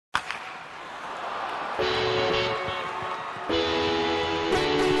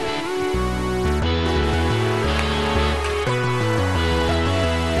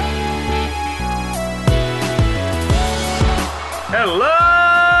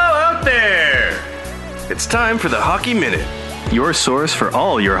It's time for the Hockey Minute. Your source for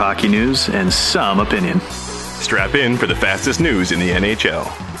all your hockey news and some opinion. Strap in for the fastest news in the NHL.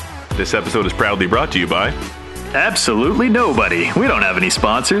 This episode is proudly brought to you by Absolutely nobody. We don't have any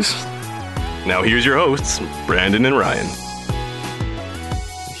sponsors. Now here's your hosts, Brandon and Ryan.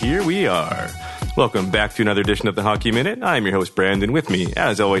 Here we are. Welcome back to another edition of the Hockey Minute. I'm your host, Brandon. With me,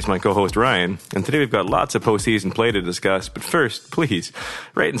 as always, my co-host, Ryan. And today we've got lots of postseason play to discuss. But first, please,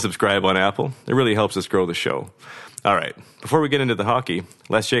 rate and subscribe on Apple. It really helps us grow the show. All right, before we get into the hockey,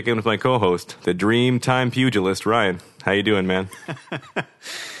 let's check in with my co-host, the dream-time pugilist, Ryan. How you doing, man?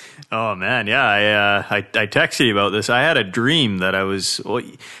 Oh, man, yeah, I texted you about this. I had a dream that I was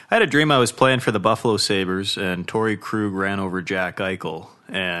playing for the Buffalo Sabres, and Torrey Krug ran over Jack Eichel.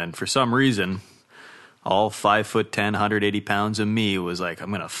 And for some reason, all 5'10", 180 pounds of me was like, I'm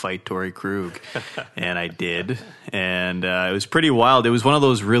going to fight Torrey Krug. And I did. And it was pretty wild. It was one of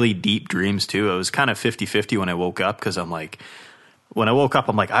those really deep dreams, too. It was kind of 50-50 when I woke up, because when I woke up,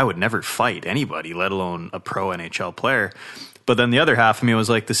 I'm like, I would never fight anybody, let alone a pro NHL player. But then the other half of me was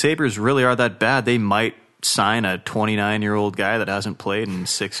like, the Sabres really are that bad. They might sign a 29-year-old guy that hasn't played in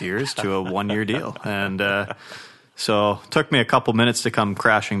 6 years to a one-year deal. And so it took me a couple minutes to come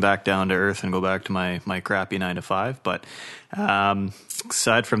crashing back down to earth and go back to my crappy 9-to-5. But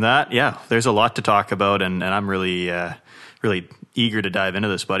aside from that, yeah, there's a lot to talk about, and I'm really eager to dive into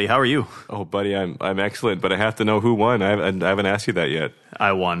this, buddy. How are you? Oh, buddy, I'm excellent, but I have to know who won. I haven't asked you that yet.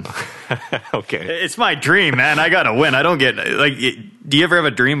 I won. Okay. It's my dream, man. I got to win. I don't get, do you ever have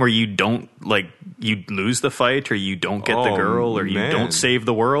a dream where you don't, you lose the fight, or you don't get the girl, or you don't save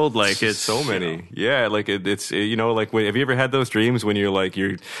the world? It's so many. Yeah, it's have you ever had those dreams when you're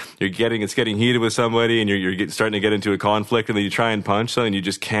it's getting heated with somebody, and you're starting to get into a conflict, and then you try and punch someone and you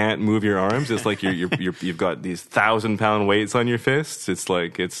just can't move your arms? It's like you've got these 1,000-pound weights on your fists.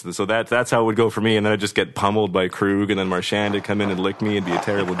 So that's how it would go for me, and then I'd just get pummeled by Krug, and then Marchand would come in and lick me. It'd be a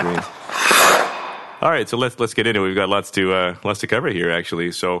terrible dream. All right, so let's get into it. We've got lots to cover here,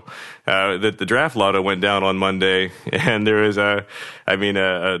 actually. So the draft lotto went down on Monday, and there was a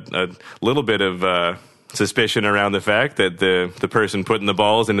little bit of suspicion around the fact that the person putting the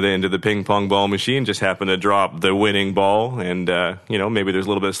balls into the ping pong ball machine just happened to drop the winning ball, and maybe there's a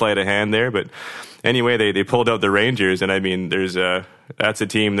little bit of sleight of hand there, but anyway, they pulled out the Rangers, and that's a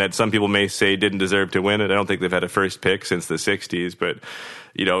team that some people may say didn't deserve to win it. I don't think they've had a first pick since the 60s, but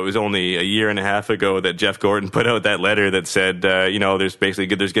it was only a year and a half ago that Jeff Gordon put out that letter that said, there's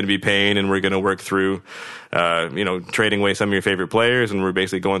going to be pain, and we're going to work through, trading away some of your favorite players, and we're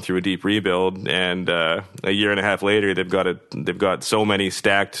basically going through a deep rebuild. And a year and a half later, they've got so many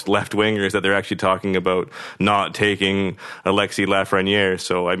stacked left wingers that they're actually talking about not taking Alexis Lafreniere.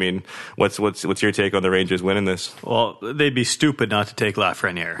 So, what's your take on the Rangers winning this? Well, they'd be stupid not to take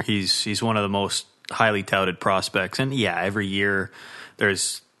Lafreniere. He's one of the most highly touted prospects, and yeah, every year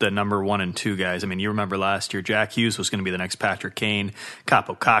there's the number 1 and 2 guys. You remember last year, Jack Hughes was going to be the next Patrick Kane.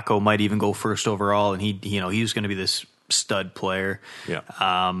 Capo Caco might even go first overall, and he was going to be this stud player. Yeah.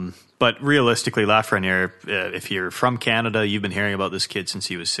 But realistically, Lafreniere, if you're from Canada, you've been hearing about this kid since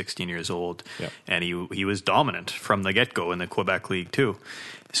he was 16 years old, yeah. And he was dominant from the get-go in the Quebec League too.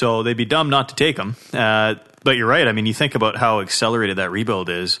 So they'd be dumb not to take him. But you're right. You think about how accelerated that rebuild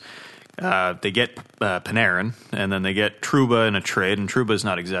is. They get Panarin, and then they get Trouba in a trade, and Trouba's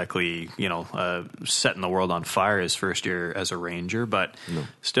not exactly, setting the world on fire his first year as a Ranger, but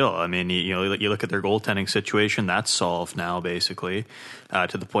still, you look at their goaltending situation, that's solved now, basically,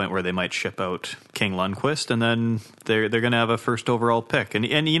 to the point where they might ship out King Lundqvist, and then they're going to have a first overall pick. And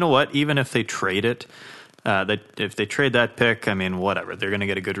you know what? Even if they trade it, if they trade that pick, whatever, they're going to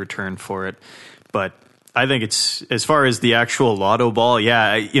get a good return for it. But I think it's, as far as the actual lotto ball,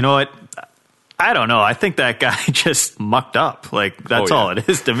 yeah, you know what? I don't know. I think that guy just mucked up. That's all it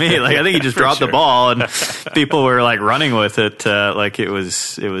is to me. I think he just dropped the ball, and people were running with it like it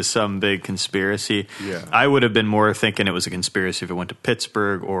was some big conspiracy. Yeah. I would have been more thinking it was a conspiracy if it went to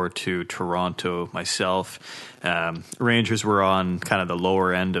Pittsburgh or to Toronto myself. Rangers were on kind of the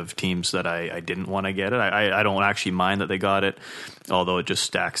lower end of teams that I didn't want to get it. I don't actually mind that they got it, although it just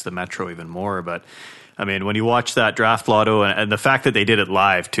stacks the Metro even more. But when you watch that draft lotto, and the fact that they did it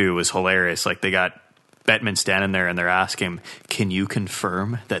live too was hilarious. They got Bettman standing there, and they're asking him, "Can you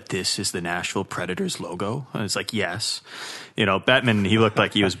confirm that this is the Nashville Predators logo?" And it's like, yes. Bettman, he looked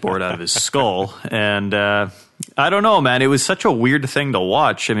like he was bored out of his skull. And I don't know, man. It was such a weird thing to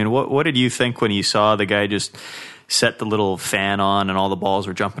watch. What did you think when you saw the guy just set the little fan on and all the balls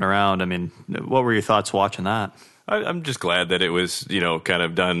were jumping around? What were your thoughts watching that? I'm just glad that it was, kind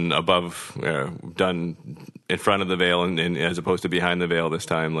of done in front of the veil and as opposed to behind the veil this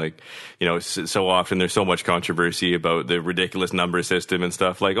time. Like, so often there's so much controversy about the ridiculous number system and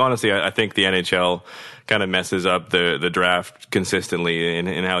stuff. Like, honestly, I think the NHL kind of messes up the draft consistently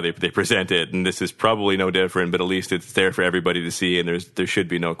in how they present it. And this is probably no different, but at least it's there for everybody to see. And there should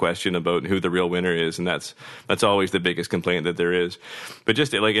be no question about who the real winner is. And that's always the biggest complaint that there is. But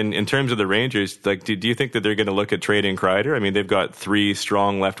just like in terms of the Rangers, like, do you think that they're going to look at trading Kreider? I mean, they've got 3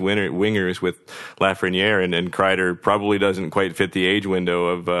 strong left wingers with Lafreniere, and Kreider probably doesn't quite fit the age window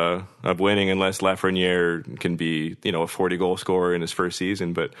of winning unless Lafreniere can be, a 40-goal scorer in his first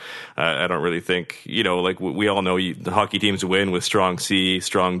season. But I don't really think, like we all know, the hockey teams win with strong C,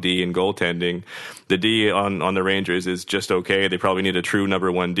 strong D, and goaltending. The D on the Rangers is just okay. They probably need a true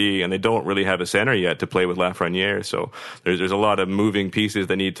number 1 D, and they don't really have a center yet to play with Lafreniere. So there's a lot of moving pieces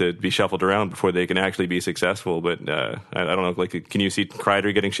that need to be shuffled around before they can actually be successful. But I don't know, like, can you see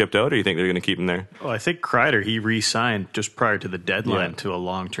Kreider getting shipped out, or do you think they're going to keep him there? Well, I think Kreider, he re-signed just prior to the deadline to a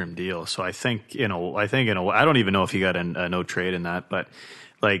long-term deal. So I think, I don't even know if he got a no trade in that, but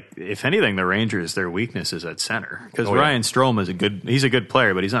like, if anything, the Rangers, their weakness is at center, because Ryan Strome he's a good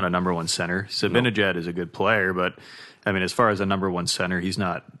player, but he's not a number 1 center. Zibanejad is a good player, but I mean, as far as a number 1 center, he's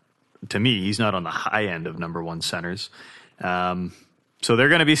not on the high end of number 1 centers. So they're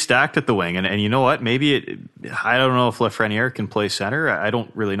going to be stacked at the wing. And you know what? Maybe I don't know if Lafreniere can play center. I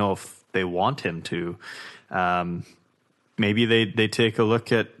don't really know if they want him to. Maybe they take a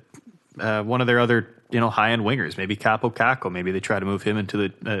look at one of their other, high-end wingers, maybe Capo Caco. Maybe they try to move him into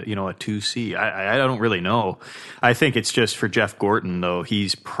the, a 2C. I don't really know. I think it's just for Jeff Gorton, though.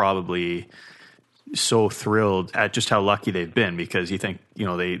 He's probably so thrilled at just how lucky they've been, because you think,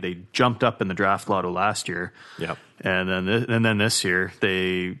 they jumped up in the draft lotto last year. Yep. And then this year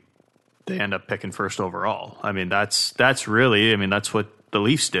they end up picking first overall. I mean, that's what the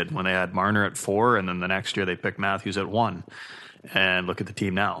Leafs did when they had Marner at 4, and then the next year they picked Matthews at 1. And look at the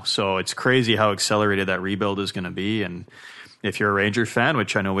team now. So it's crazy how accelerated that rebuild is going to be. And if you're a Ranger fan,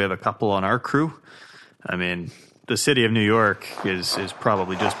 which I know we have a couple on our crew, I mean, the city of New York is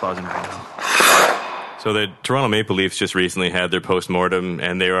probably just buzzing right now. So the Toronto Maple Leafs just recently had their postmortem,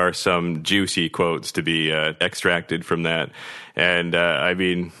 and there are some juicy quotes to be extracted from that. And I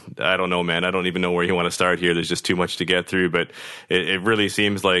mean, I don't know, man. I don't even know where you want to start here. There's just too much to get through. But it really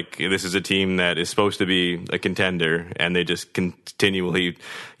seems like this is a team that is supposed to be a contender, and they just continually,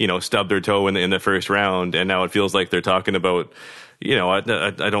 stub their toe in the first round. And now it feels like they're talking about, I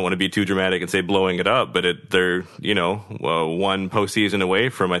don't want to be too dramatic and say blowing it up, but they're, one postseason away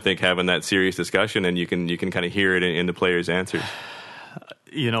from, I think, having that serious discussion, and you can kind of hear it in the players' answers.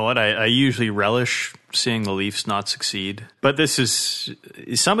 You know what? I usually relish seeing the Leafs not succeed, but this is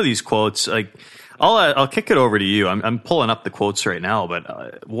some of these quotes. Like, I'll kick it over to you. I'm pulling up the quotes right now,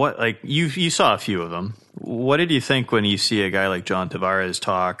 but what, like, you saw a few of them. What did you think when you see a guy like John Tavares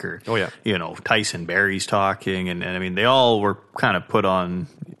talk, or Tyson Barrie's talking, and I mean, they all were kind of put on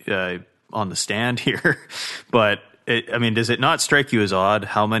the stand here, but does it not strike you as odd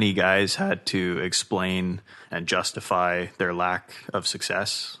how many guys had to explain and justify their lack of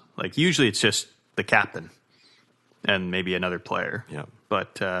success? Like, usually it's just the captain and maybe another player. Yeah.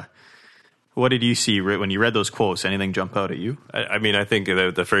 But what did you see when you read those quotes? Anything jump out at you? I mean, I think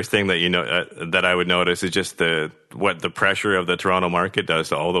the first thing that that I would notice is just what the pressure of the Toronto market does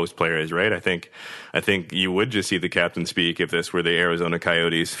to all those players, right? I think you would just see the captain speak if this were the Arizona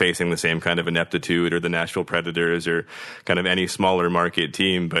Coyotes facing the same kind of ineptitude, or the Nashville Predators, or kind of any smaller market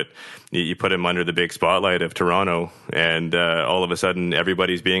team. But you put him under the big spotlight of Toronto, and all of a sudden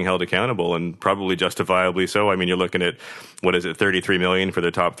everybody's being held accountable, and probably justifiably so. I mean, you're looking at, $33 million for their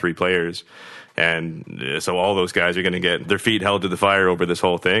top 3 players. And so all those guys are going to get their feet held to the fire over this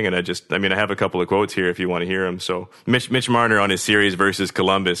whole thing. And I have a couple of quotes here if you want to hear them. So Mitch Marner on his series versus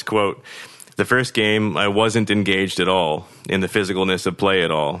Columbus, quote, "The first game, I wasn't engaged at all in the physicalness of play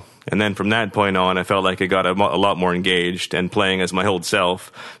at all. And then from that point on, I felt like I got a lot more engaged and playing as my old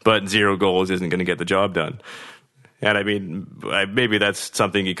self, but 0 goals isn't going to get the job done." And I mean, maybe that's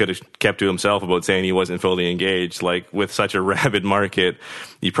something he could have kept to himself about, saying he wasn't fully engaged. Like, with such a rabid market,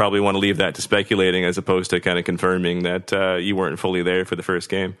 you probably want to leave that to speculating as opposed to kind of confirming that you weren't fully there for the first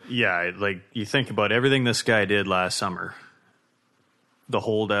game. Yeah, like, you think about everything this guy did last summer, the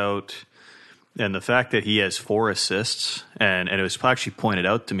holdout, and the fact that he has 4 assists, and it was actually pointed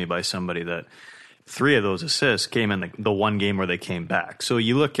out to me by somebody that 3 of those assists came in the one game where they came back. So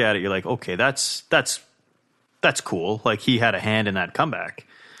you look at it, you're like, okay, that's cool. Like, he had a hand in that comeback.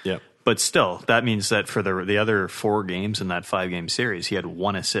 Yeah. But still, that means that for the other 4 games in that 5-game series, he had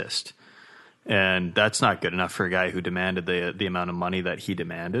 1 assist. And that's not good enough for a guy who demanded the amount of money that he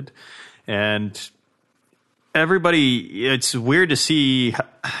demanded. And everybody, it's weird to see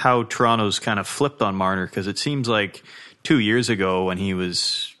how Toronto's kind of flipped on Marner, because it seems like 2 years ago when he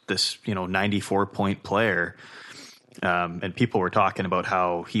was this, 94-point player, and people were talking about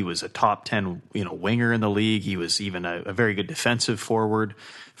how he was a top 10, winger in the league. He was even a very good defensive forward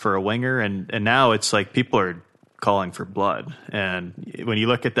for a winger. And now it's like people are calling for blood. And when you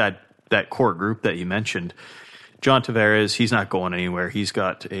look at that core group that you mentioned, John Tavares, he's not going anywhere. He's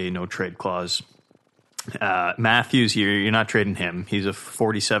got a no trade clause. Matthews, you're not trading him. He's a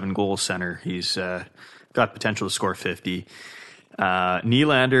 47 goal center. He's got potential to score 50.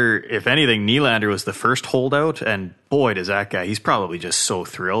 Nylander, if anything, Nylander was the first holdout, and boy, does that guy, he's probably just so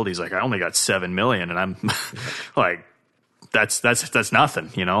thrilled. He's like, I only got $7 million, and I'm like, that's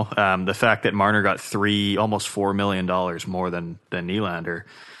nothing, The fact that Marner got almost $4 million more than Nylander,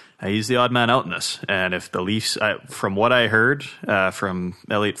 he's the odd man out in this. And if the Leafs, from what I heard from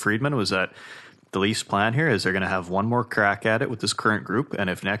Elliot Friedman, was that the Leafs' plan here is they're going to have one more crack at it with this current group, and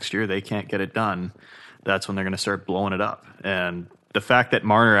if next year they can't get it done, that's when they're going to start blowing it up. And the fact that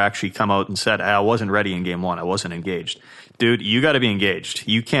Marner actually come out and said, I wasn't ready in game one, I wasn't engaged. Dude, you got to be engaged.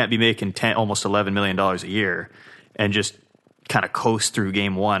 You can't be making almost $11 million a year and just kind of coast through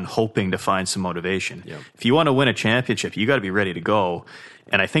game one hoping to find some motivation. Yep. If you want to win a championship, you got to be ready to go.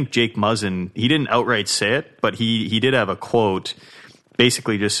 And I think Jake Muzzin, he didn't outright say it, but he did have a quote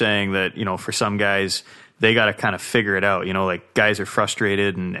basically just saying that, for some guys, they got to kind of figure it out. Like guys are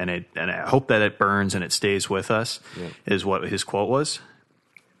frustrated and I hope that it burns and it stays with us, is what his quote was.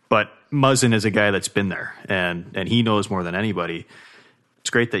 But Muzzin is a guy that's been there and he knows more than anybody. It's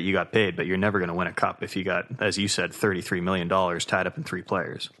great that you got paid, but you're never going to win a cup if you got, as you said, $33 million tied up in 3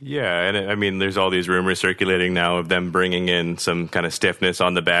 players. Yeah, and there's all these rumors circulating now of them bringing in some kind of stiffness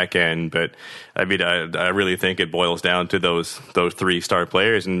on the back end, but I really think it boils down to those 3-star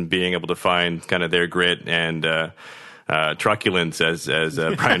players and being able to find kind of their grit and truculence, as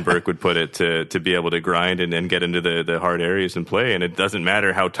Brian Burke would put it, to be able to grind and get into the hard areas and play. And it doesn't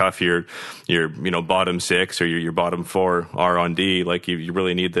matter how tough your bottom 6 or your bottom 4 are on D. Like you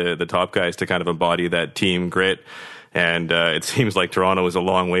really need the top guys to kind of embody that team grit. And it seems like Toronto is a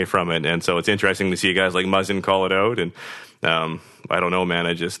long way from it. And so it's interesting to see guys like Muzzin call it out. And I don't know, man.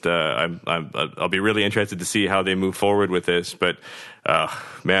 I'll be really interested to see how they move forward with this. But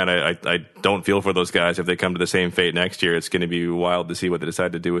man, I don't feel for those guys if they come to the same fate next year. It's going to be wild to see what they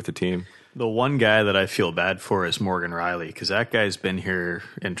decide to do with the team. The one guy that I feel bad for is Morgan Riley, because that guy's been here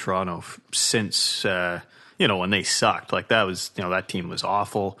in Toronto since when they sucked. Like that was that team was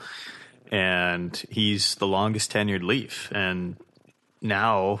awful, and he's the longest tenured Leaf, and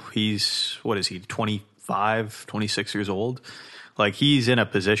now he's 25, 26 years old. Like he's in a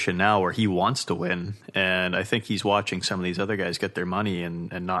position now where he wants to win, and I think he's watching some of these other guys get their money and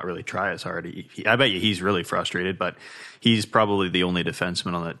not really try as hard. I bet you he's really frustrated, but he's probably the only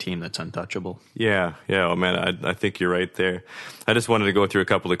defenseman on that team that's untouchable. Yeah. Oh man, I think you're right there. I just wanted to go through a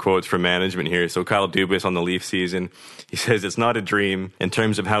couple of quotes from management here. So Kyle Dubas on the Leaf season, he says, "It's not a dream in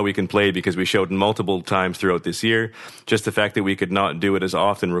terms of how we can play because we showed multiple times throughout this year. Just the fact that we could not do it as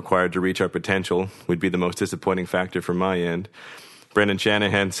often required to reach our potential would be the most disappointing factor from my end." Brendan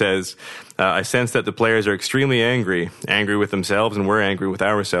Shanahan says, "I sense that the players are extremely angry with themselves, and we're angry with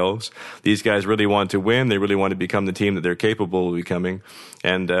ourselves. These guys really want to win. They really want to become the team that they're capable of becoming,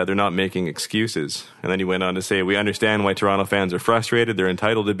 and they're not making excuses." And then he went on to say, "We understand why Toronto fans are frustrated. They're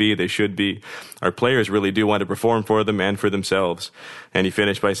entitled to be. They should be. Our players really do want to perform for them and for themselves." And he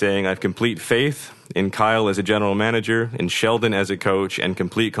finished by saying, "I have complete faith in Kyle as a general manager, in Sheldon as a coach, and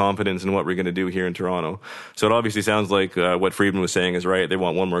complete confidence in what we're going to do here in Toronto." So it obviously sounds like what Friedman was saying is right. They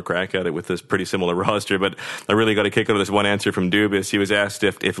want one more crack at it with this pretty similar roster. But I really got a kick out of this one answer from Dubas. He was asked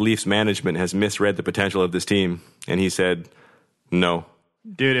if Leafs management has misread the potential of this team, and he said, "No."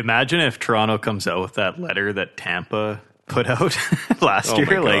 Dude, imagine if Toronto comes out with that letter that Tampa put out last year.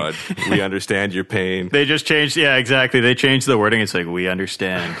 Oh my God. We understand your pain. They just changed. Yeah, exactly. They changed the wording. It's like, we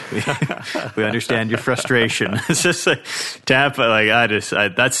understand. We understand your frustration. It's just like Tampa.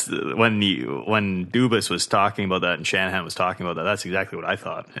 Like that's when Dubas was talking about that and Shanahan was talking about that. That's exactly what I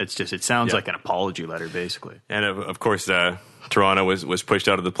thought. It's just, it sounds like an apology letter, basically. And of course, Toronto was pushed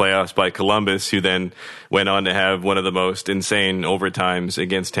out of the playoffs by Columbus, who then went on to have one of the most insane overtimes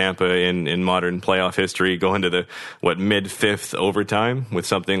against Tampa in modern playoff history, going to the mid-fifth overtime with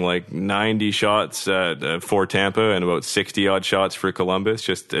something like 90 shots for Tampa and about 60-odd shots for Columbus.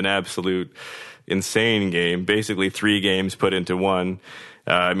 Just an absolute insane game, basically 3 games put into one.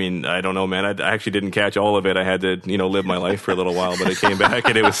 I mean, I don't know, man. I actually didn't catch all of it. I had to, live my life for a little while, but I came back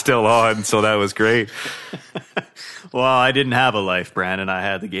and it was still on, so that was great. Well, I didn't have a life, Brandon. I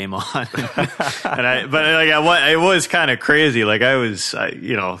had the game on, it was kind of crazy. Like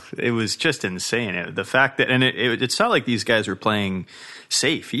it was just insane. The fact that, and it's not like these guys were playing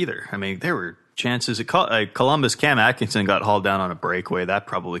safe either. I mean, there were chances. Columbus, Cam Atkinson got hauled down on a breakaway. That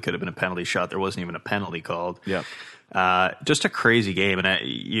probably could have been a penalty shot. There wasn't even a penalty called. Yeah. Just a crazy game.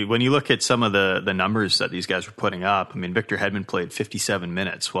 And when you look at some of the numbers that these guys were putting up, I mean, Victor Hedman played 57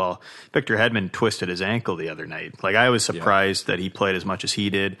 minutes. Well, Victor Hedman twisted his ankle the other night. Like, I was surprised that he played as much as he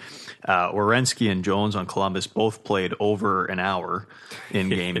did. Werenski and Jones on Columbus both played over an hour in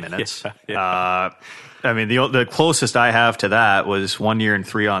game minutes. I mean, the closest I have to that was 1 year in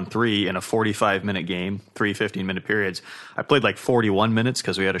 3-on-3 in a 45-minute game, 3 15-minute periods. I played like 41 minutes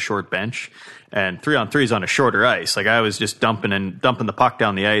because we had a short bench, and 3-on-3 is on a shorter ice. Like, I was just dumping the puck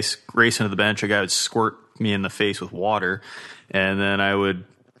down the ice, racing to the bench. A guy would squirt me in the face with water, and then I would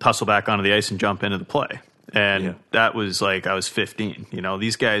hustle back onto the ice and jump into the play. And that was like I was 15.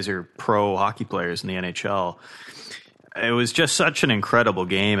 These guys are pro hockey players in the NHL. It was just such an incredible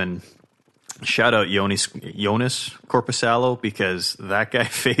game, and shout out Jonas Korpisalo, because that guy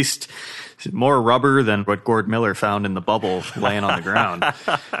faced more rubber than what Gord Miller found in the bubble laying on the ground,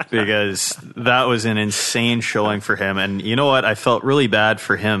 because that was an insane showing for him. And you know what? I felt really bad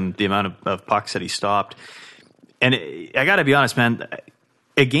for him, the amount of pucks that he stopped. And I got to be honest, man,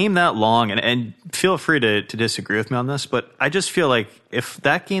 a game that long, and feel free to disagree with me on this, but I just feel like if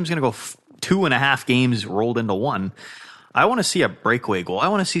that game's going to go 2.5 games rolled into one, I want to see a breakaway goal. I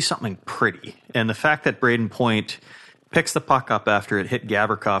want to see something pretty. And the fact that Braden Point picks the puck up after it hit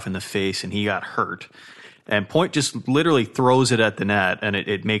Gavrikov in the face and he got hurt, and Point just literally throws it at the net and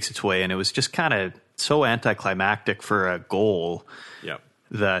it makes its way. And it was just kind of so anticlimactic for a goal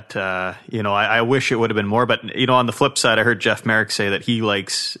that, I wish it would have been more. But, on the flip side, I heard Jeff Merrick say that he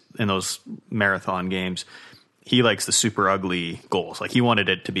likes, in those marathon games, he likes the super ugly goals. Like, he wanted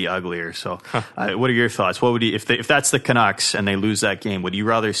it to be uglier. So what are your thoughts? What would you, if that's the Canucks and they lose that game, would you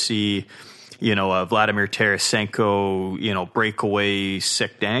rather see, a Vladimir Tarasenko, breakaway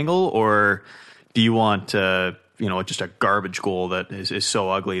sick dangle, or do you want, just a garbage goal that is so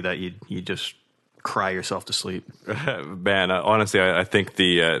ugly that you just cry yourself to sleep? Man, honestly, I think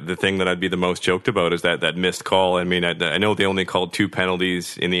the thing that I'd be the most choked about is that missed call. I mean, I know they only called 2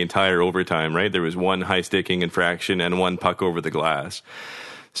 penalties in the entire overtime, right? There was 1 high sticking infraction and 1 puck over the glass.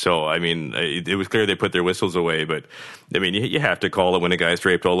 So, I mean, it was clear they put their whistles away, but I mean, you have to call it when a guy's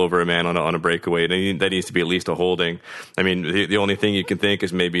draped all over a man on a breakaway. That needs to be at least a holding. I mean, the only thing you can think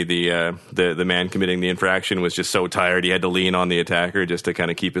is maybe the man committing the infraction was just so tired he had to lean on the attacker just to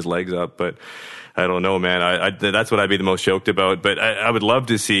kind of keep his legs up. But I don't know, man. That's what I'd be the most choked about. But I would love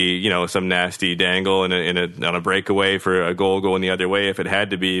to see, some nasty dangle on a breakaway for a goal going the other way if it had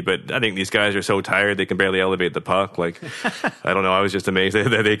to be. But I think these guys are so tired they can barely elevate the puck. Like, I don't know. I was just amazed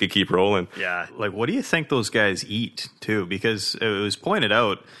that they could keep rolling. Yeah. Like, what do you think those guys eat too? Because it was pointed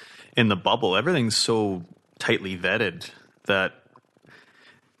out in the bubble, everything's so tightly vetted that,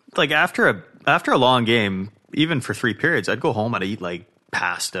 like, after a long game, even for 3 periods, I'd go home and I'd eat like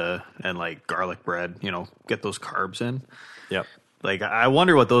pasta and like garlic bread, get those carbs in. Yep. Like, I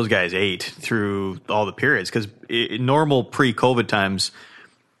wonder what those guys ate through all the periods, because in normal pre-COVID times,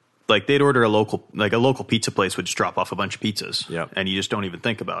 like, they'd order a local pizza place would just drop off a bunch of pizzas. Yep. And you just don't even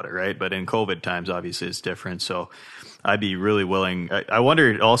think about it, right? But in COVID times, obviously, it's different. So I'd be really willing. I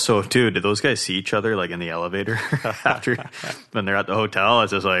wonder also, too, did those guys see each other, like, in the elevator after when they're at the hotel?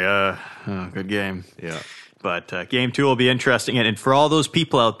 It's just like, good game. Yeah. But game 2 will be interesting. And for all those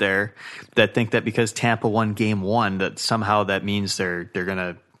people out there that think that because Tampa won game 1, that somehow that means they're going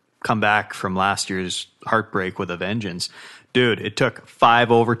to come back from last year's heartbreak with a vengeance. Dude, it took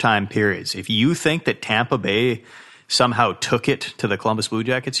 5 overtime periods. If you think that Tampa Bay somehow took it to the Columbus Blue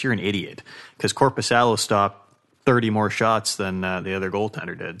Jackets, you're an idiot. Because Korpisalo stopped 30 more shots than the other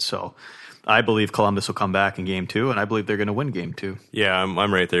goaltender did. So I believe Columbus will come back in game 2, and I believe they're going to win game 2. Yeah,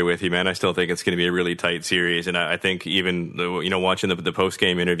 I'm right there with you, man. I still think it's going to be a really tight series, and I think even watching the post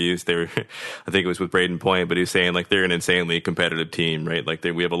game interviews, I think it was with Braden Point, but he was saying like they're an insanely competitive team, right? Like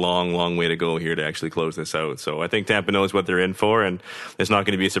we have a long way to go here to actually close this out. So I think Tampa knows what they're in for, and it's not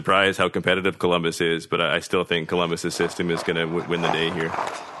going to be a surprise how competitive Columbus is. But I still think Columbus's system is going to win the day here.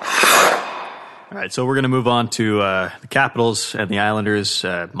 All right, so we're going to move on to the Capitals and the Islanders.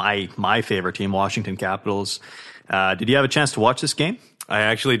 My favorite team, Washington Capitals. Did you have a chance to watch this game? I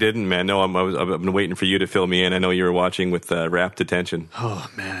actually didn't, man. No, I've been waiting for you to fill me in. I know you were watching with rapt attention. Oh,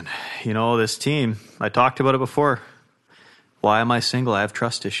 man. This team, I talked about it before. Why am I single? I have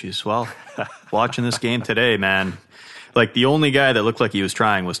trust issues. Well, watching this game today, man, like the only guy that looked like he was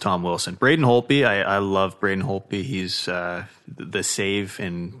trying was Tom Wilson. Braden Holtby, I love Braden Holtby. He's the save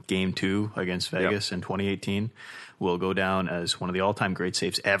in Game 2 against Vegas in 2018 will go down as one of the all-time great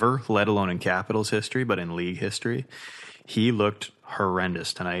saves ever, let alone in Capitals history, but in league history. He looked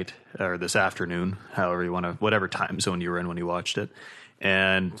horrendous tonight, or this afternoon, however you want to, whatever time zone you were in when you watched it.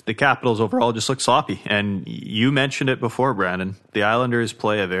 And the Capitals overall just look sloppy. And you mentioned it before, Brandon. The Islanders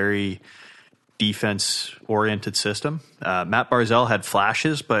play a very defense-oriented system. Matt Barzal had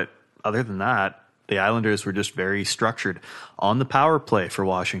flashes, but other than that, the Islanders were just very structured. On the power play for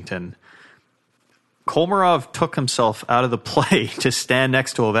Washington, Komarov took himself out of the play to stand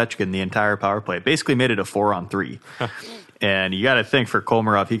next to Ovechkin the entire power play. Basically made it a 4-on-3. And you got to think for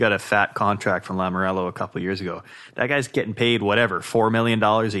Komarov, he got a fat contract from Lamoriello a couple of years ago. That guy's getting paid whatever, $4 million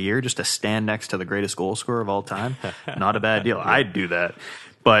a year just to stand next to the greatest goal scorer of all time. Not a bad deal. I'd do that.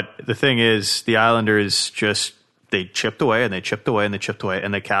 But the thing is, the Islanders just, they chipped away and they chipped away and they chipped away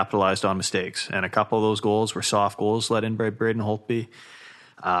and they capitalized on mistakes. And a couple of those goals were soft goals let in by Braden Holtby.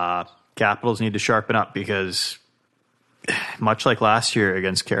 Capitals need to sharpen up because much like last year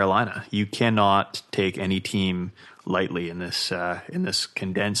against Carolina, you cannot take any team lightly in this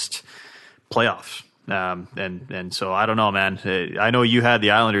condensed playoffs. And so I don't know, man. I know you had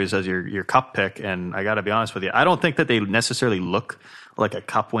the Islanders as your cup pick, and I got to be honest with you. I don't think that they necessarily look like a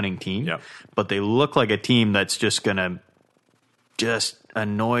cup winning team, but they look like a team that's just going to just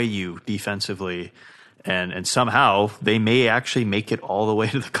annoy you defensively. And somehow they may actually make it all the way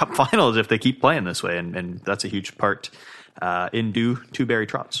to the cup finals if they keep playing this way. And that's a huge part in due to Barry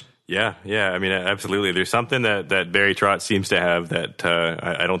Trotz. Yeah. I mean, absolutely. There's something that Barry Trotz seems to have that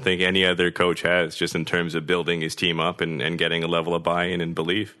I don't think any other coach has, just in terms of building his team up and getting a level of buy-in and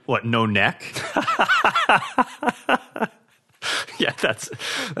belief. What, no neck? Yeah,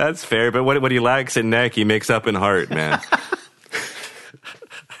 that's fair. But what he lacks in neck, he makes up in heart, man.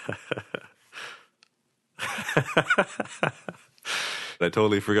 I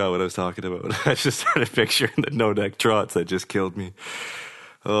totally forgot what I was talking about. I just started picturing the no-neck Trotz that just killed me.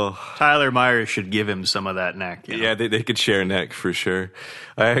 Oh, Tyler Myers should give him some of that neck. You know? Yeah, they could share neck for sure.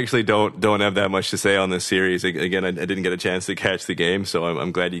 I actually don't have that much to say on this series. Again, I didn't get a chance to catch the game, so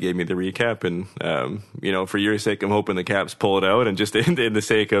I'm glad you gave me the recap. And for your sake, I'm hoping the Caps pull it out. And just in the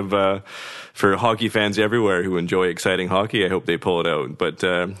sake of for hockey fans everywhere who enjoy exciting hockey, I hope they pull it out. But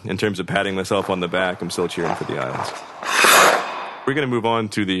in terms of patting myself on the back, I'm still cheering for the Islands. We're going to move on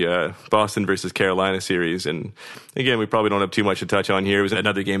to the Boston versus Carolina series. And again, we probably don't have too much to touch on here. It was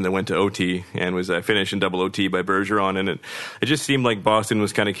another game that went to OT and was finished in double OT by Bergeron. And it just seemed like Boston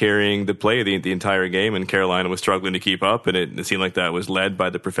was kind of carrying the play the entire game, and Carolina was struggling to keep up. And it seemed like that was led by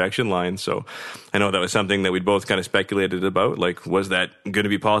the perfection line. So I know that was something that we'd both kind of speculated about. Like, was that going to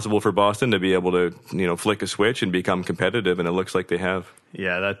be possible for Boston to be able to, flick a switch and become competitive? And it looks like they have.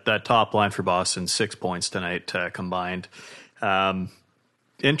 Yeah, that top line for Boston, 6 points tonight combined.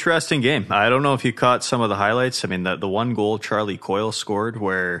 Interesting game. I don't know if you caught some of the highlights. I mean, the one goal Charlie Coyle scored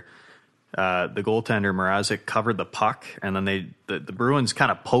where the goaltender Mrazek covered the puck, and then the Bruins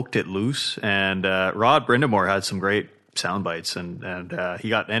kind of poked it loose, and Rod Brindamore had some great sound bites, and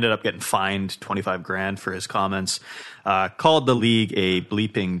he ended up getting fined $25,000 for his comments. Called the league a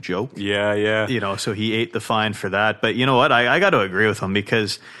bleeping joke. Yeah. So he ate the fine for that. But you know what? I got to agree with him,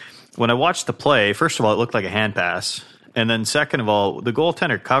 because when I watched the play, first of all, it looked like a hand pass. And then second of all, the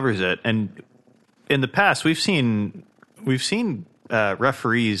goaltender covers it. And in the past, we've seen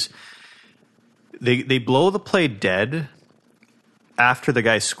referees, they blow the play dead after the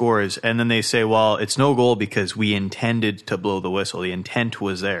guy scores, and then they say, well, it's no goal because we intended to blow the whistle. The intent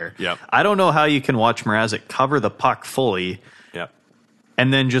was there. Yep. I don't know how you can watch Mrazek cover the puck fully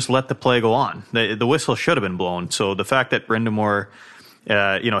and then just let the play go on. The whistle should have been blown. So the fact that Brindamore...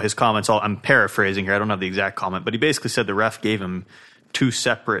 his comments, I'm paraphrasing here. I don't have the exact comment, but he basically said the ref gave him two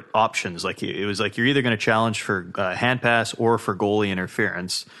separate options. Like, it was like, you're either going to challenge for hand pass or for goalie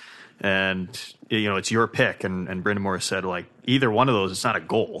interference. And, it's your pick. And Brindamore said, like, either one of those, it's not a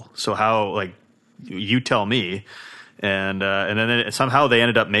goal. So how, like, you tell me. And then somehow they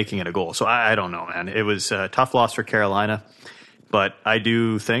ended up making it a goal. So I don't know, man. It was a tough loss for Carolina. But I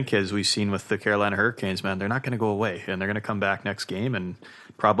do think, as we've seen with the Carolina Hurricanes, man, they're not going to go away. And they're going to come back next game, and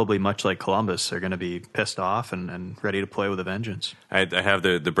probably much like Columbus, they're going to be pissed off and ready to play with a vengeance. I have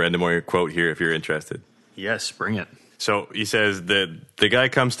the Brindamore quote here if you're interested. Yes, bring it. So he says that the guy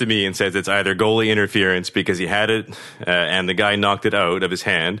comes to me and says it's either goalie interference because he had it and the guy knocked it out of his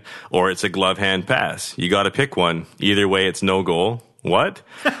hand, or it's a glove hand pass. You got to pick one. Either way, it's no goal. What?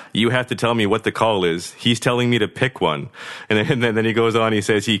 You have to tell me what the call is. He's telling me to pick one. And then he goes on, he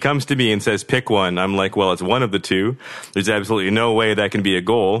says, he comes to me and says, pick one. I'm like, well, it's one of the two. There's absolutely no way that can be a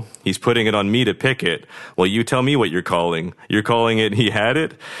goal. He's putting it on me to pick it. Well, you tell me what you're calling. You're calling it he had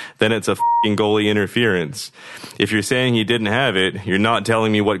it? Then it's a f***ing goalie interference. If you're saying he didn't have it, you're not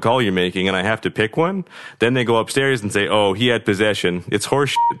telling me what call you're making and I have to pick one? Then they go upstairs and say, oh, he had possession. It's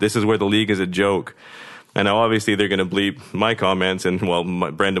horse shit. This is where the league is a joke. And now, obviously, they're going to bleep my comments and, well,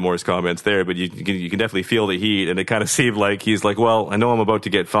 Brenda Moore's comments there, but you can definitely feel the heat. And it kind of seemed like he's like, well, I know I'm about to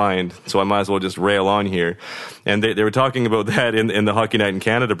get fined, so I might as well just rail on here. And they were talking about that in the Hockey Night in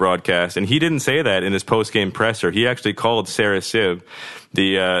Canada broadcast. And he didn't say that in his post-game presser. He actually called Sarah Siv,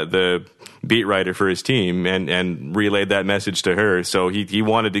 the beat writer for his team, and relayed that message to her. So he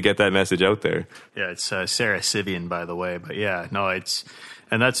wanted to get that message out there. Yeah, it's Sarah Sivian, by the way. But yeah, no, it's...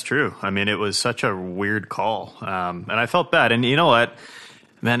 And that's true. I mean, it was such a weird call. And I felt bad. And you know what?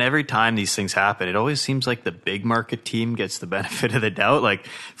 Man, every time these things happen, it always seems like the big market team gets the benefit of the doubt. Like,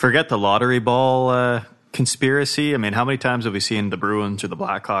 forget the lottery ball conspiracy. I mean, how many times have we seen the Bruins or the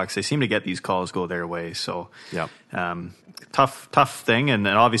Blackhawks? They seem to get these calls go their way. So, yeah. Tough thing. And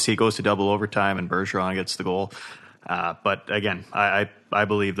then obviously it goes to double overtime and Bergeron gets the goal. But again, I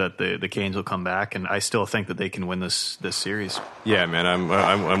believe that the Canes will come back, and I still think that they can win this series. Yeah, man,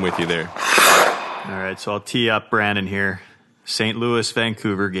 I'm with you there. All right, so I'll tee up Brandon here. St. Louis,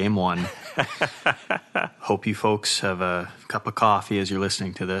 Vancouver, Game 1. Hope you folks have a cup of coffee as you're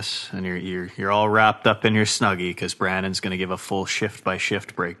listening to this, and you're all wrapped up in your Snuggie because Brandon's going to give a full shift by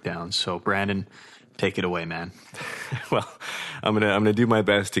shift breakdown. So, Brandon, take it away, man. Well, I'm gonna do my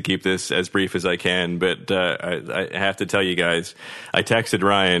best to keep this as brief as I can, but I have to tell you guys, I texted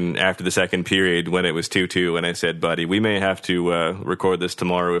Ryan after the second period when it was 2-2, and I said, buddy, we may have to record this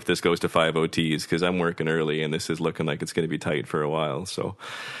tomorrow if this goes to 5 OTs, because I'm working early, and this is looking like it's going to be tight for a while, so...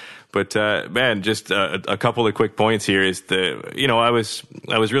 But man, just a couple of quick points here is I was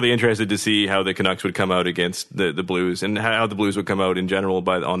really interested to see how the Canucks would come out against the Blues and how the Blues would come out in general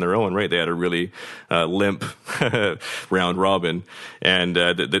on their own. Right, they had a really limp round robin, and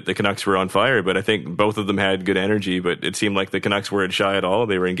the Canucks were on fire. But I think both of them had good energy. But it seemed like the Canucks weren't shy at all.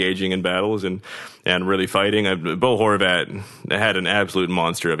 They were engaging in battles and really fighting. Bo Horvat had an absolute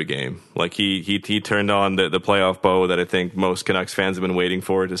monster of a game. Like he turned on the playoff bow that I think most Canucks fans have been waiting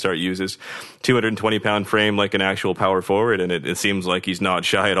for to start uses 220-pound frame like an actual power forward, and it seems like he's not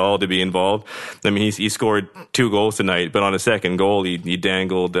shy at all to be involved. I mean, he scored 2 goals tonight, but on a second goal, he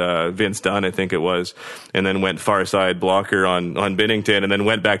dangled Vince Dunn, I think it was, and then went far side blocker on Binnington, and then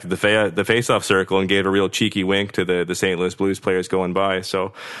went back to the faceoff circle and gave a real cheeky wink to the St. Louis Blues players going by.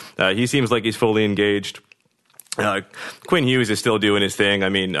 So he seems like he's fully engaged. Quinn Hughes is still doing his thing. I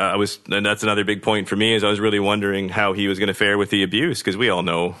mean, and that's another big point for me, is I was really wondering how he was going to fare with the abuse, because we all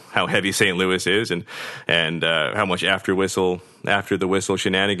know how heavy St. Louis is and how much after the whistle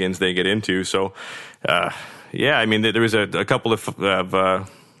shenanigans they get into. So, yeah, I mean, there was a couple of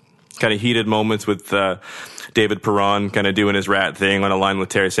kind of heated moments with David Perron kind of doing his rat thing on a line with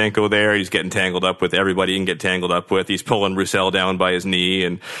Tarasenko there. He's getting tangled up with everybody he can get tangled up with. He's pulling Roussel down by his knee,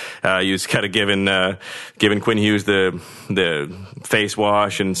 and he was kind of giving Quinn Hughes the face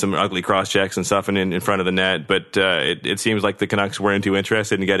wash and some ugly cross checks and stuff in front of the net. But it seems like the Canucks weren't too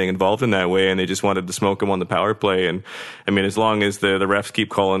interested in getting involved in that way, and they just wanted to smoke him on the power play. And I mean, as long as the refs keep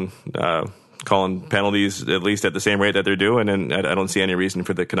calling penalties at least at the same rate that they're doing, and I don't see any reason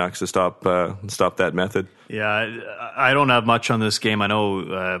for the Canucks to stop that method. Yeah, I don't have much on this game. I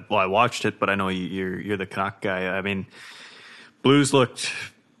know, I watched it, but I know you're the Canuck guy. I mean, Blues looked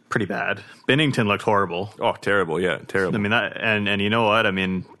pretty bad. Binnington looked horrible. Oh, terrible! Yeah, terrible. I mean, and you know what? I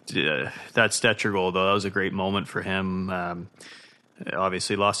mean, that Stetcher goal though, that was a great moment for him.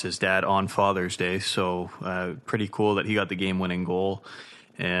 Obviously, lost his dad on Father's Day, so pretty cool that he got the game-winning goal.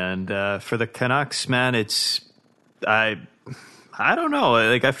 And for the Canucks, man, I don't know.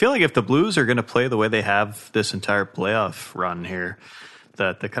 Like, I feel like if the Blues are going to play the way they have this entire playoff run here,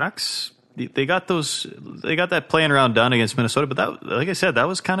 that the Canucks, they got that playing around done against Minnesota. But that, like I said, that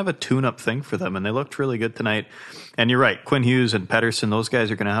was kind of a tune-up thing for them, and they looked really good tonight. And you're right, Quinn Hughes and Pettersson, those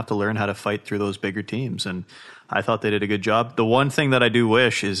guys are going to have to learn how to fight through those bigger teams. And I thought they did a good job. The one thing that I do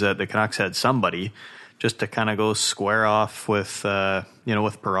wish is that the Canucks had somebody just to kind of go square off with,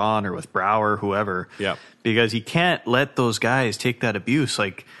 with Perron or with Brouwer, whoever. Yeah. Because you can't let those guys take that abuse.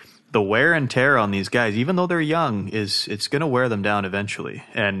 Like, the wear and tear on these guys, even though they're young, it's going to wear them down eventually.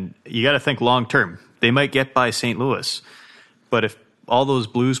 And you got to think long term. They might get by St. Louis, but if all those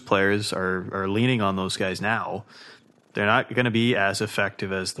Blues players are leaning on those guys now, they're not going to be as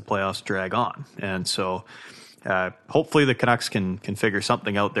effective as the playoffs drag on. And so hopefully the Canucks can figure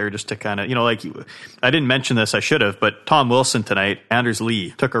something out there just to kind of, like I didn't mention this, I should have, but Tom Wilson tonight, Anders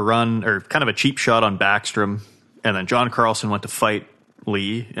Lee took a run or kind of a cheap shot on Backstrom, and then John Carlson went to fight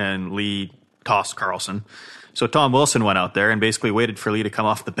Lee, and Lee tossed Carlson. So Tom Wilson went out there and basically waited for Lee to come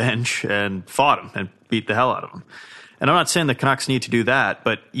off the bench and fought him and beat the hell out of him. And I'm not saying the Canucks need to do that,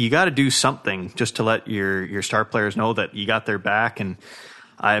 but you got to do something just to let your star players know that you got their back. And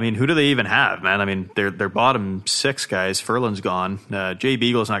I mean, who do they even have, man? I mean, their bottom 6 guys, Furlan's gone. Jay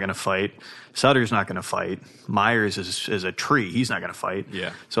Beagle's not going to fight. Sutter's not going to fight. Myers is a tree. He's not going to fight.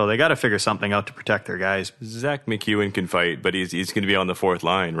 Yeah. So they got to figure something out to protect their guys. Zach McEwen can fight, but he's going to be on the 4th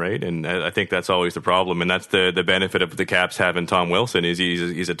line, right? And I think that's always the problem. And that's the benefit of the Caps having Tom Wilson is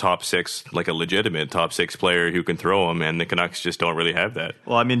he's a top 6, like a legitimate top 6 player who can throw him, and the Canucks just don't really have that.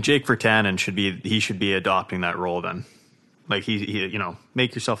 Well, I mean, Jake Virtanen should be adopting that role then. Like he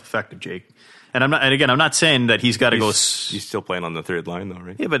make yourself effective, Jake. And I'm not saying that he's got to go. He's still playing on the 3rd line, though,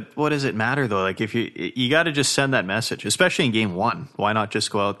 right? Yeah, but what does it matter though? Like if you got to just send that message, especially in game 1. Why not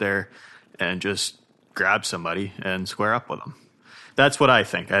just go out there and just grab somebody and square up with them? That's what I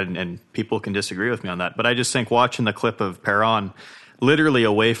think, and people can disagree with me on that. But I just think watching the clip of Perron literally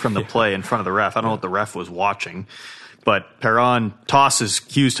away from the play in front of the ref. I don't know what the ref was watching. But Perron tosses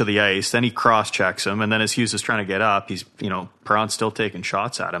Hughes to the ice, then he cross-checks him, and then as Hughes is trying to get up, Perron's still taking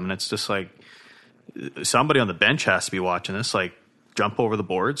shots at him, and it's just like somebody on the bench has to be watching this, like jump over the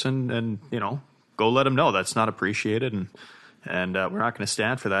boards and go let him know that's not appreciated, and we're not going to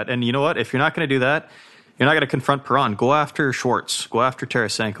stand for that. And you know what? If you're not going to do that, you're not going to confront Perron. Go after Schwartz, go after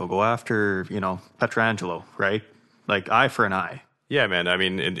Tarasenko, go after Pietrangelo, right? Like eye for an eye. Yeah, man. I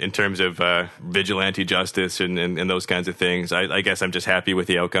mean, in terms of vigilante justice and those kinds of things, I guess I'm just happy with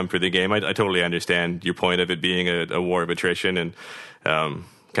the outcome for the game. I totally understand your point of it being a war of attrition and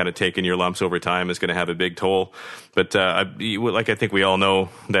kind of taking your lumps over time is going to have a big toll. But I think we all know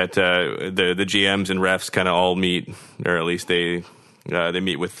that the GMs and refs kind of all meet, or at least they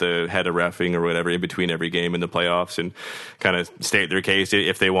meet with the head of reffing or whatever in between every game in the playoffs and kind of state their case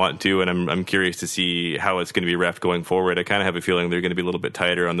if they want to. And I'm curious to see how it's going to be reffed going forward. I kind of have a feeling they're going to be a little bit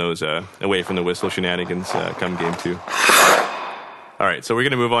tighter on those away from the whistle shenanigans come game 2. All right, so we're going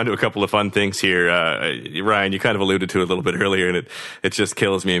to move on to a couple of fun things here. Ryan, you kind of alluded to it a little bit earlier, and it just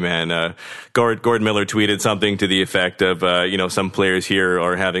kills me, man. Gord Miller tweeted something to the effect of, some players here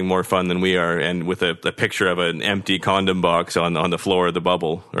are having more fun than we are, and with a picture of an empty condom box on the floor of the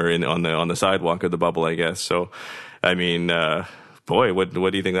bubble, or on the sidewalk of the bubble, I guess. So, I mean, boy, what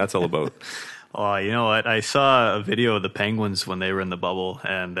do you think that's all about? Oh, you know what? I saw a video of the Penguins when they were in the bubble,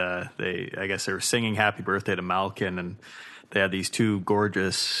 and I guess they were singing "Happy Birthday" to Malkin, and they had these 2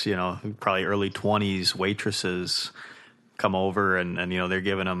 gorgeous, probably early 20s waitresses come over and they're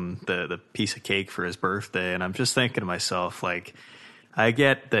giving him the piece of cake for his birthday. And I'm just thinking to myself, like, I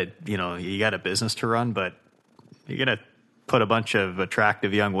get that, you got a business to run, but you're going to put a bunch of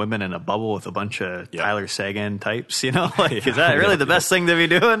attractive young women in a bubble with a bunch of Tyler Seguin types, is that really the best thing to be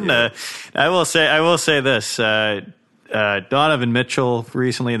doing? Yeah. I will say this, Donovan Mitchell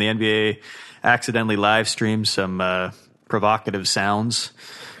recently in the NBA accidentally live streamed some, provocative sounds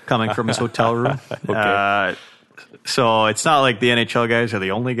coming from his hotel room. Okay. So it's not like the NHL guys are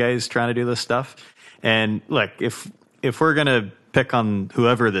the only guys trying to do this stuff. And look, if we're going to pick on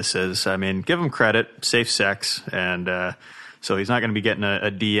whoever this is, I mean, give him credit, safe sex. And so he's not going to be getting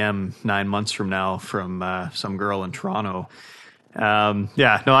a DM 9 months from now from some girl in Toronto.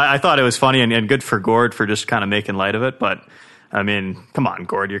 I thought it was funny and good for Gord for just kind of making light of it. But I mean, come on,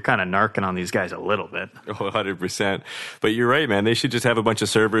 Gord, you're kind of narking on these guys a little bit. Oh, 100%. But you're right, man. They should just have a bunch of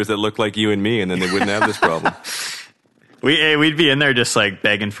servers that look like you and me, and then they wouldn't have this problem. We'd be in there just like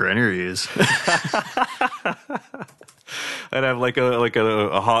begging for interviews. I'd have like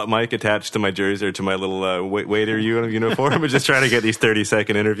a hot mic attached to my jersey or to my little waiter uniform and just trying to get these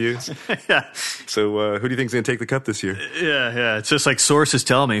 30-second interviews. Yeah. So who do you think is going to take the cup this year? Yeah. It's just like sources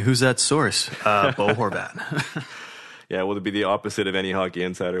tell me. Who's that source? Bo Horvat. Yeah, well, it'd be the opposite of any hockey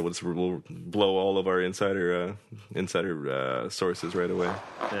insider. We'll blow all of our insider sources right away.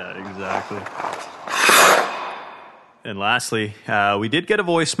 Yeah, exactly. And lastly, we did get a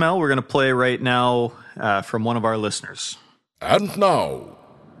voicemail we're going to play right now from one of our listeners. And now.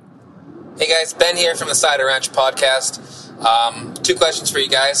 Hey guys, Ben here from the Cider Ranch podcast. 2 questions for you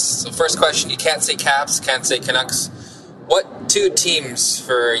guys. So first question, you can't say Caps, can't say Canucks. What 2 teams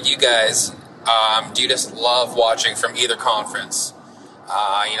for you guys do you just love watching from either conference?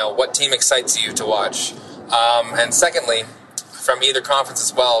 What team excites you to watch? And secondly, from either conference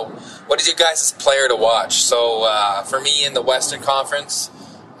as well, what is your guys' player to watch? So for me in the Western Conference,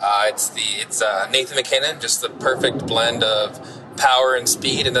 It's Nathan McKinnon, just the perfect blend of power and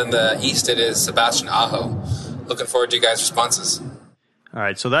speed. And then the East, it is Sebastian Aho. Looking forward to you guys' responses. All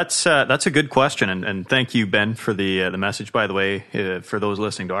right, so that's a good question, and thank you, Ben, for the message. By the way, for those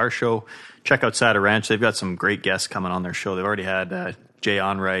listening to our show, check out Sada Ranch. They've got some great guests coming on their show. They've already had Jay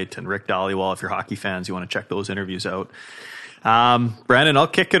Onright and Rick Dollywall. If you're hockey fans, you want to check those interviews out. Brandon, I'll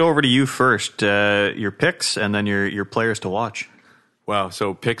kick it over to you first. Your picks, and then your players to watch. Wow,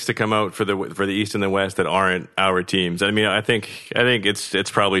 so picks to come out for the East and the West that aren't our teams. I mean, I think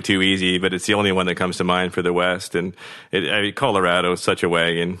it's probably too easy, but it's the only one that comes to mind for the West. And Colorado is such a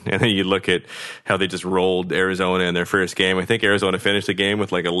wagon. And then you look at how they just rolled Arizona in their first game. I think Arizona finished the game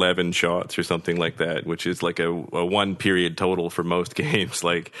with like 11 shots or something like that, which is like a one period total for most games.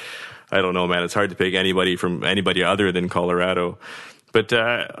 Like, I don't know, man. It's hard to pick anybody other than Colorado. But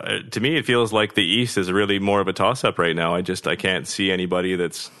to me, it feels like the East is really more of a toss-up right now. I can't see anybody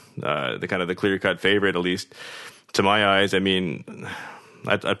that's the kind of the clear-cut favorite, at least to my eyes. I mean,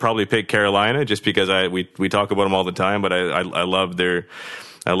 I'd probably pick Carolina just because we talk about them all the time. But I love their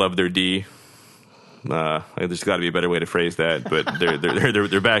D. There's got to be a better way to phrase that, but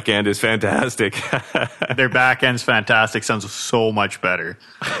their back end is fantastic. Their back end's fantastic. Sounds so much better.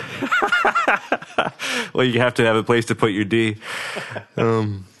 Well, you have to have a place to put your D.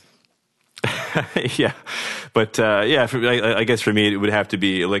 Yeah, but I guess for me it would have to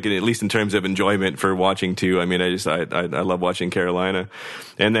be like, at least in terms of enjoyment for watching too. I mean, I love watching Carolina,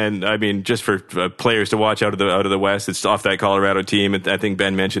 and then I mean, just for players to watch out of the West, it's off that Colorado team. I think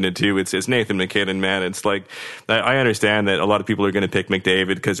Ben mentioned it too. It's Nathan McKinnon, man. It's like, I understand that a lot of people are going to pick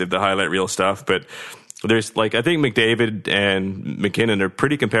McDavid because of the highlight reel stuff, but there's like, I think McDavid and McKinnon are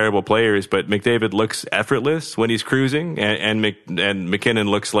pretty comparable players, but McDavid looks effortless when he's cruising, and McKinnon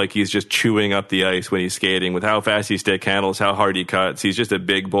looks like he's just chewing up the ice when he's skating, with how fast he stick handles, how hard he cuts. He's just a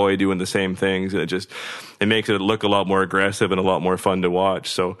big boy doing the same things, and it makes it look a lot more aggressive and a lot more fun to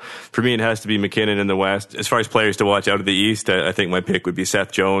watch. So for me, it has to be McKinnon in the West. As far as players to watch out of the East, I think my pick would be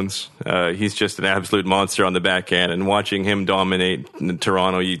Seth Jones. He's just an absolute monster on the back end, and watching him dominate in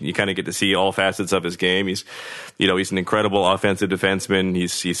Toronto, you kind of get to see all facets of his game. He's an incredible offensive defenseman.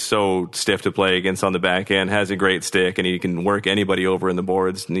 He's so stiff to play against on the back end, has a great stick, and he can work anybody over in the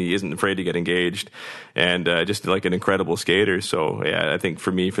boards, and he isn't afraid to get engaged, and just like an incredible skater. So yeah, I think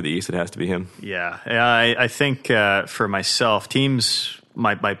for me, for the East, it has to be him. Yeah, I think for myself, teams,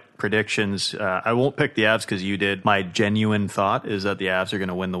 my predictions, I won't pick the Avs because you did. My genuine thought is that the Avs are going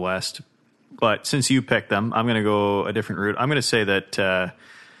to win the West, but since you picked them, I'm going to go a different route. I'm going to say that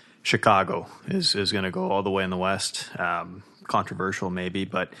Chicago is going to go all the way in the West. Controversial maybe,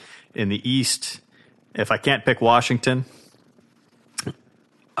 but in the East, if I can't pick Washington,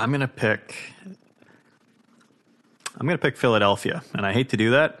 I'm going to pick Philadelphia. And I hate to do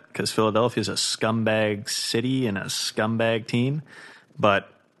that because Philadelphia is a scumbag city and a scumbag team, but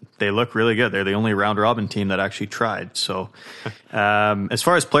they look really good. They're the only round robin team that actually tried. So, as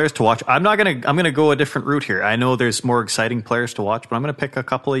far as players to watch, I'm going to go a different route here. I know there's more exciting players to watch, but I'm going to pick a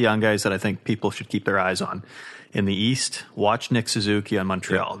couple of young guys that I think people should keep their eyes on. In the East, watch Nick Suzuki on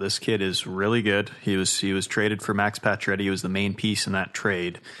Montreal. This kid is really good. He was traded for Max Pacioretty. He was the main piece in that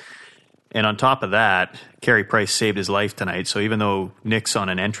trade. And on top of that, Carey Price saved his life tonight. So even though Nick's on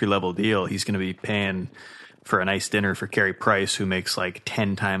an entry-level deal, he's going to be paying for a nice dinner for Carey Price, who makes like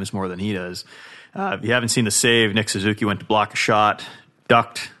 10 times more than he does. If you haven't seen the save, Nick Suzuki went to block a shot,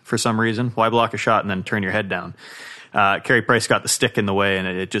 ducked for some reason. Why block a shot and then turn your head down? Carey Price got the stick in the way, and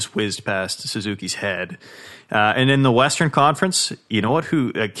it just whizzed past Suzuki's head. And in the Western Conference, you know what?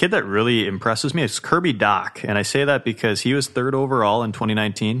 A kid that really impresses me is Kirby Dach. And I say that because he was third overall in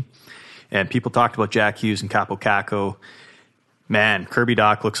 2019. And people talked about Jack Hughes and Capo Caco. Man, Kirby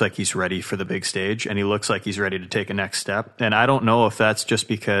Dach looks like he's ready for the big stage, and he looks like he's ready to take a next step. And I don't know if that's just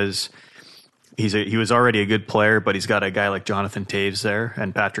because he was already a good player, but he's got a guy like Jonathan Taves there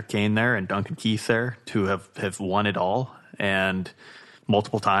and Patrick Kane there and Duncan Keith there who have won it all and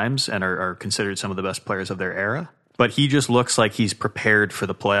multiple times and are considered some of the best players of their era. But he just looks like he's prepared for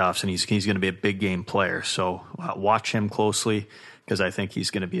the playoffs, and he's going to be a big game player. So watch him closely because I think he's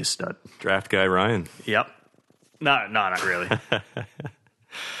going to be a stud. Draft guy Ryan. Yep. No, not really.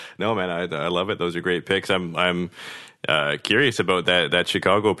 No, man, I love it. Those are great picks. I'm Curious about that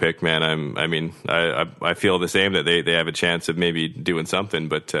Chicago pick, man. I feel the same, that they have a chance of maybe doing something,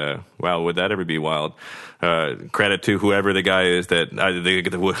 but wow, would that ever be wild? Credit to whoever the guy is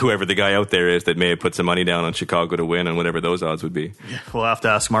whoever the guy out there is that may have put some money down on Chicago to win, and whatever those odds would be. Yeah, we'll have to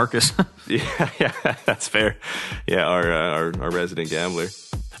ask Marcus. yeah, that's fair. Yeah, our resident gambler.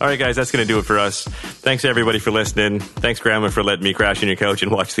 All right, guys, that's going to do it for us. Thanks, everybody, for listening. Thanks, Grandma, for letting me crash on your couch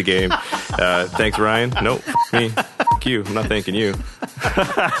and watch the game. Thanks, Ryan. Nope, me. Fuck you. I'm not thanking you.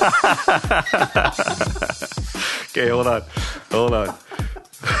 Okay, hold on.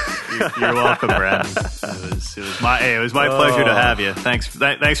 You're welcome, Brandon. It was my pleasure to have you. Thanks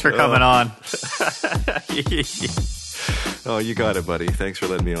for coming on. Oh, you got it, buddy. Thanks for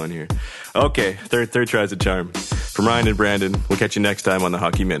letting me on here. Okay, third tries a charm. From Ryan and Brandon, we'll catch you next time on the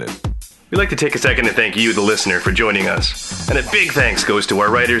Hockey Minute. We'd like to take a second to thank you, the listener, for joining us. And a big thanks goes to our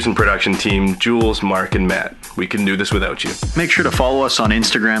writers and production team, Jules, Mark, and Matt. We couldn't do this without you. Make sure to follow us on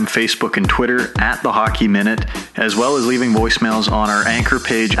Instagram, Facebook, and Twitter at The Hockey Minute, as well as leaving voicemails on our anchor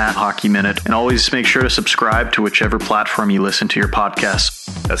page at Hockey Minute. And always make sure to subscribe to whichever platform you listen to your podcasts.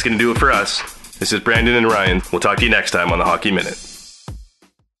 That's going to do it for us. This is Brandon and Ryan. We'll talk to you next time on the Hockey Minute.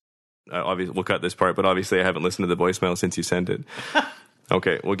 Obviously, we'll cut this part, but obviously I haven't listened to the voicemail since you sent it.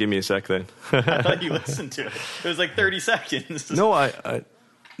 Okay, well, give me a sec then. I thought you listened to it. It was like 30 seconds. No, I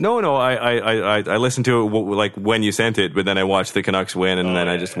listened to it like when you sent it, but then I watched the Canucks win, and then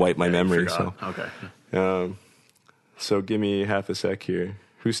I just wiped my memory. So okay. So give me half a sec here.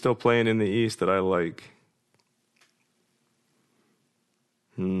 Who's still playing in the East that I like?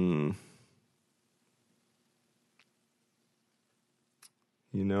 You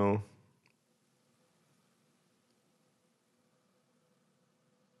know.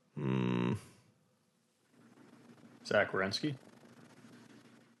 Zach Werenski?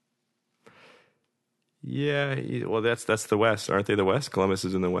 Yeah, well, that's the West. Aren't they the West? Columbus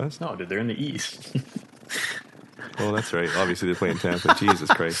is in the West? No, dude, they're in the East. Well, that's right. Obviously, they're playing Tampa. Jesus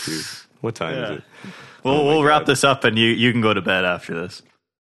Christ, dude. What time is it? We'll wrap this up, and you can go to bed after this.